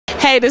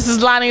Hey, this is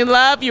Loni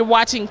Love. You're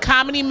watching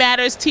Comedy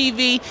Matters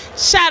TV.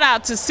 Shout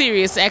out to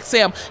Sirius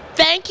XM.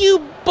 Thank you,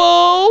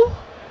 boo.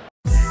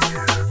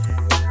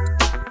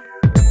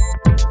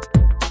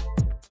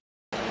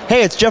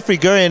 Hey, it's Jeffrey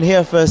Gurian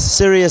here for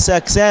Sirius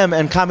XM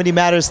and Comedy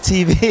Matters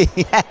TV.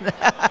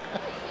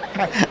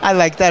 I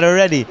like that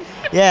already.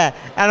 Yeah,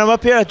 and I'm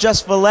up here at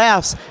Just for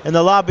Laughs in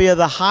the lobby of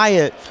the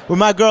Hyatt with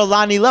my girl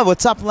Loni Love.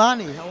 What's up,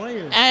 Loni? How are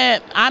you?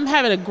 And I'm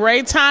having a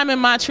great time in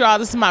Montreal.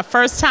 This is my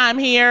first time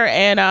here,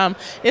 and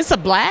it's a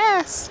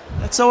blast.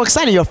 That's so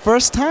exciting. Your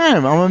first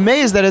time. I'm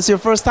amazed that it's your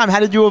first time. How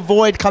did you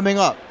avoid coming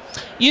up?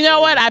 You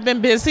know what? I've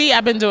been busy.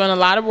 I've been doing a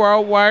lot of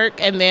world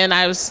work, and then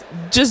I was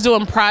just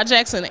doing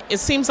projects, and it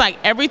seems like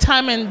every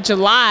time in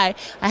July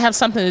I have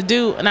something to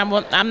do, and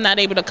I'm not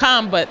able to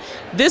come, but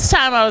this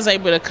time I was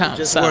able to come. It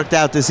just worked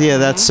out this year.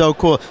 That's so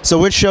cool. So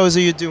which shows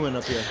are you doing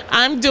up here?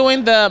 I'm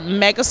doing the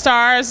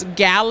Megastars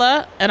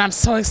Gala, and I'm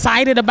so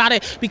excited about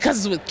it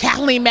because it's with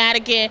Kathleen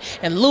Madigan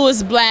and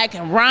Louis Black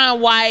and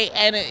Ron White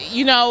and,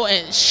 you know,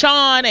 and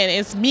Sean, and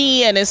it's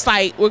me, and it's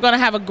like we're going to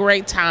have a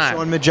great time.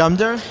 Sean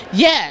Majumder?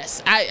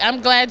 Yes. I'm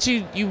glad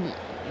you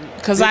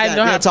because I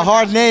know how. It's a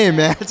hard name,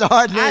 man. It's a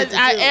hard name.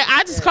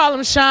 I just call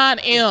him Sean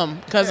M.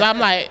 because I'm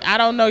like, I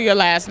don't know your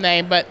last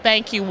name, but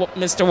thank you,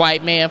 Mr.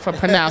 White Man, for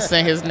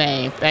pronouncing his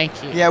name.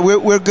 Thank you. Yeah,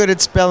 we're good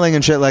at spelling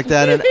and shit like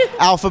that, and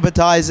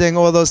alphabetizing,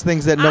 all those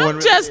things that no one.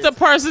 I'm just the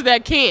person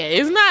that can.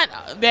 It's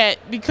not that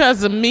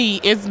because of me.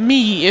 It's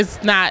me.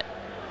 It's not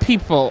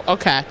people.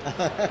 Okay.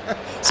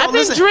 So I've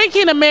been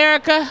drinking,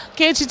 America.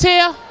 Can't you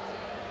tell?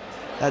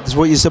 That's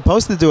what you're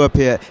supposed to do up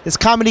here. It's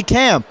comedy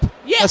camp.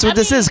 Yeah, that's what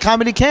this is,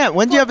 comedy camp.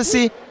 When do you ever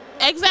see?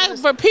 Exactly.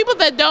 For people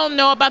that don't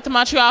know about the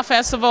Montreal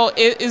Festival,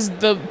 it is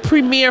the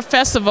premier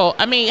festival.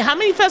 I mean, how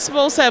many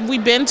festivals have we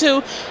been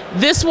to?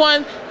 This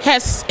one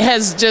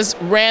has just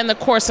ran the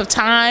course of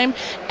time,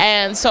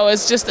 and so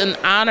it's just an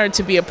honor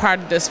to be a part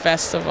of this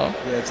festival.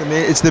 Yeah, it's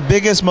amazing. It's the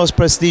biggest, most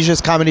prestigious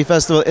comedy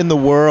festival in the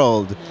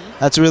world.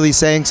 That's really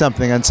saying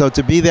something. And so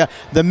to be there,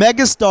 the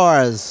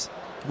megastars.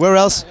 Where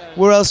else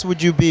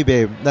would you be,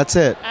 babe? That's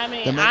it. I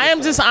mean, I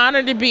am just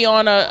honored to be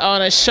on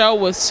a show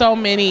with so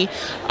many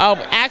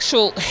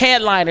actual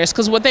headliners.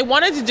 Because what they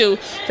wanted to do,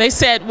 they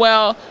said,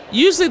 well,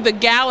 usually the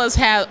galas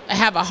have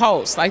a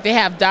host. Like they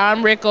have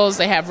Don Rickles,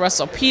 they have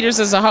Russell Peters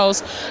as a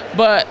host,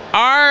 but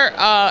our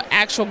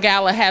actual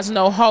gala has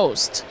no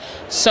host.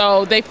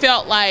 So they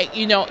felt like,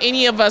 you know,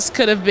 any of us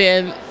could have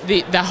been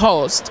the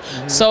host.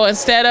 So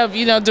instead of,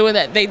 you know, doing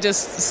that, they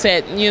just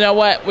said, you know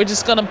what, we're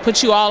just going to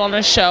put you all on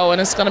a show and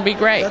it's going to be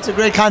great. That's a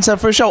great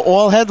concept for a show.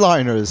 All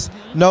headliners.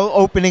 No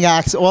opening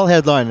acts, all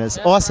headliners.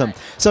 That's awesome. Right.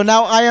 So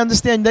now I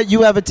understand that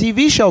you have a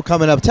TV show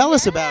coming up. Tell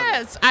us about it.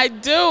 Yes, I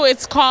do.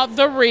 It's called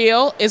The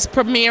Real. It's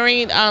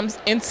premiering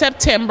in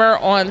September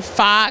on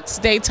Fox,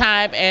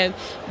 daytime, and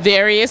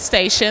various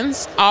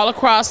stations all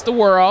across the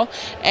world.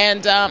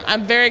 And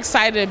I'm very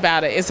excited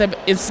about it.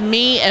 It's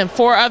me and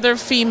 4 other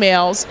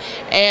females,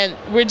 and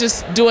we're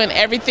just doing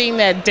everything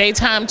that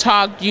daytime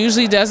talk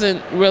usually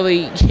doesn't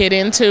really hit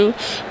into,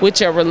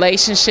 which are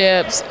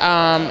relationships.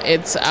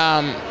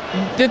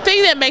 The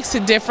thing that makes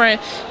it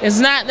different is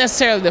not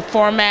necessarily the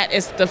format,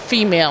 it's the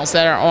females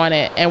that are on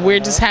it, and we're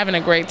just having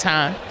a great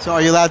time. So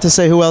are you allowed to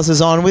say who else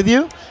is on with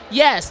you?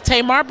 Yes,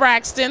 Tamar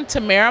Braxton,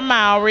 Tamara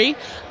Mowry,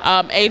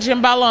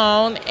 Adrian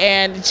Ballone,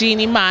 and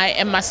Jeannie Mai,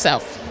 and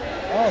myself.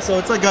 Oh, so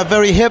it's like a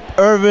very hip,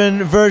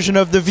 urban version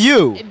of The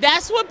View.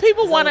 That's what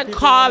people want to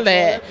call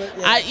it.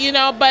 You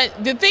know,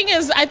 but the thing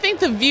is, I think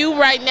The View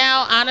right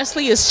now,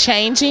 honestly, is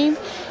changing.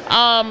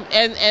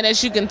 And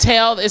as you can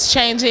tell, it's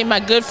changing. My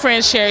good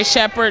friend Sherry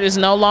Shepard is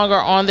no longer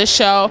on the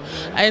show,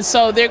 and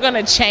so they're going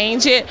to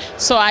change it.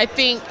 So I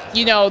think,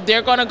 you know,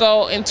 they're going to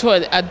go into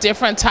a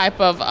different type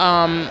of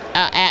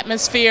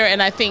atmosphere,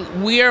 and I think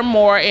we're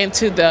more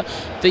into the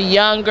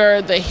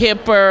younger, the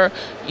hipper,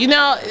 you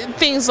know,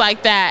 things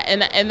like that.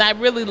 And I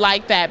really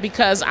like that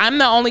because I'm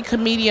the only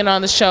comedian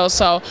on the show.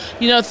 So,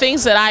 you know,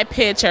 things that I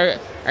pitch are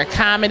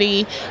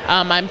comedy.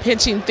 I'm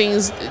pitching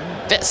things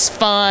that's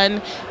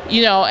fun,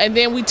 you know, and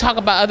then we talk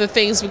about other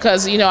things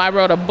because, you know, I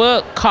wrote a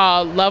book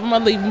called Love 'Em or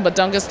Leave 'Em, but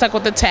Don't Get Stuck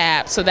with the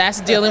Tab. So that's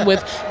dealing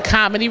with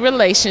comedy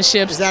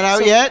relationships. Is that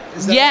out yet?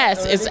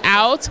 Yes, it's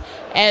out.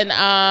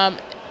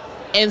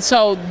 And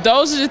so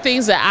those are the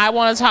things that I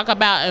want to talk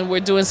about, and we're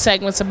doing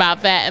segments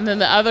about that. And then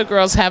the other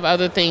girls have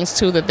other things,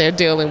 too, that they're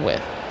dealing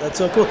with. That's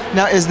so cool.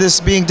 Now, is this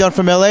being done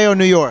from L.A. or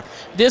New York?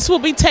 This will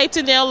be taped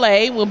in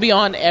L.A. We'll be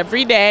on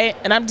every day,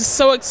 and I'm just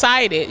so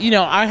excited. You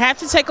know, I have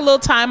to take a little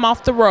time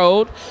off the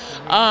road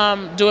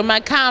doing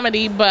my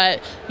comedy,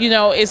 but, you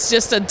know, it's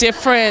just a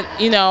different,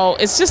 you know,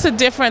 it's just a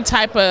different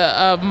type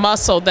of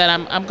muscle that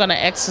I'm going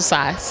to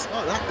exercise.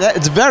 Oh,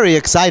 it's very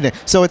exciting.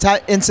 So it's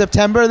in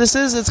September it's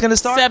going to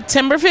start?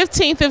 September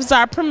 15th is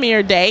our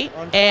premiere date.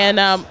 And,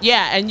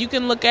 yeah, and you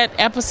can look at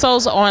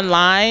episodes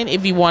online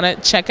if you want to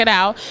check it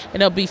out.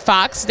 And it'll be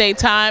Fox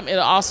daytime.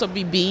 It'll also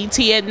be BET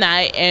at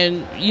night,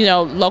 and, you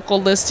know, local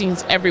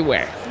listings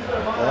everywhere.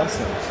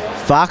 Awesome.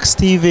 Fox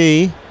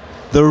TV,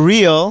 The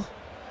Real,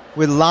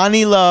 with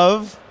Loni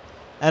Love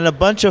and a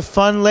bunch of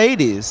fun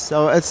ladies.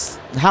 So it's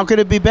how could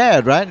it be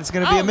bad, right? It's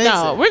going to be amazing.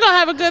 No, we're going to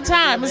have a good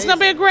time. It's going to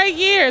be a great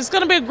year. It's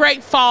going to be a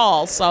great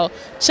fall. So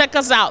check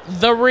us out.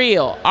 The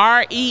Real,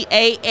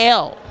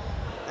 REAL.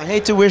 I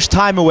hate to wish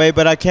time away,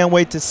 but I can't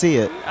wait to see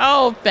it.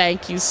 Oh,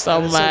 thank you so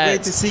much. It's so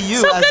great to see you.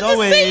 So as good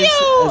always, to see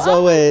you. As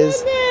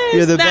always,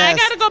 you're the now, best. I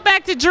got to go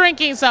back to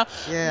drinking. So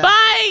Yeah.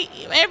 bye,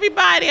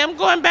 everybody. I'm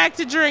going back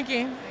to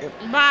drinking.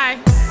 Bye.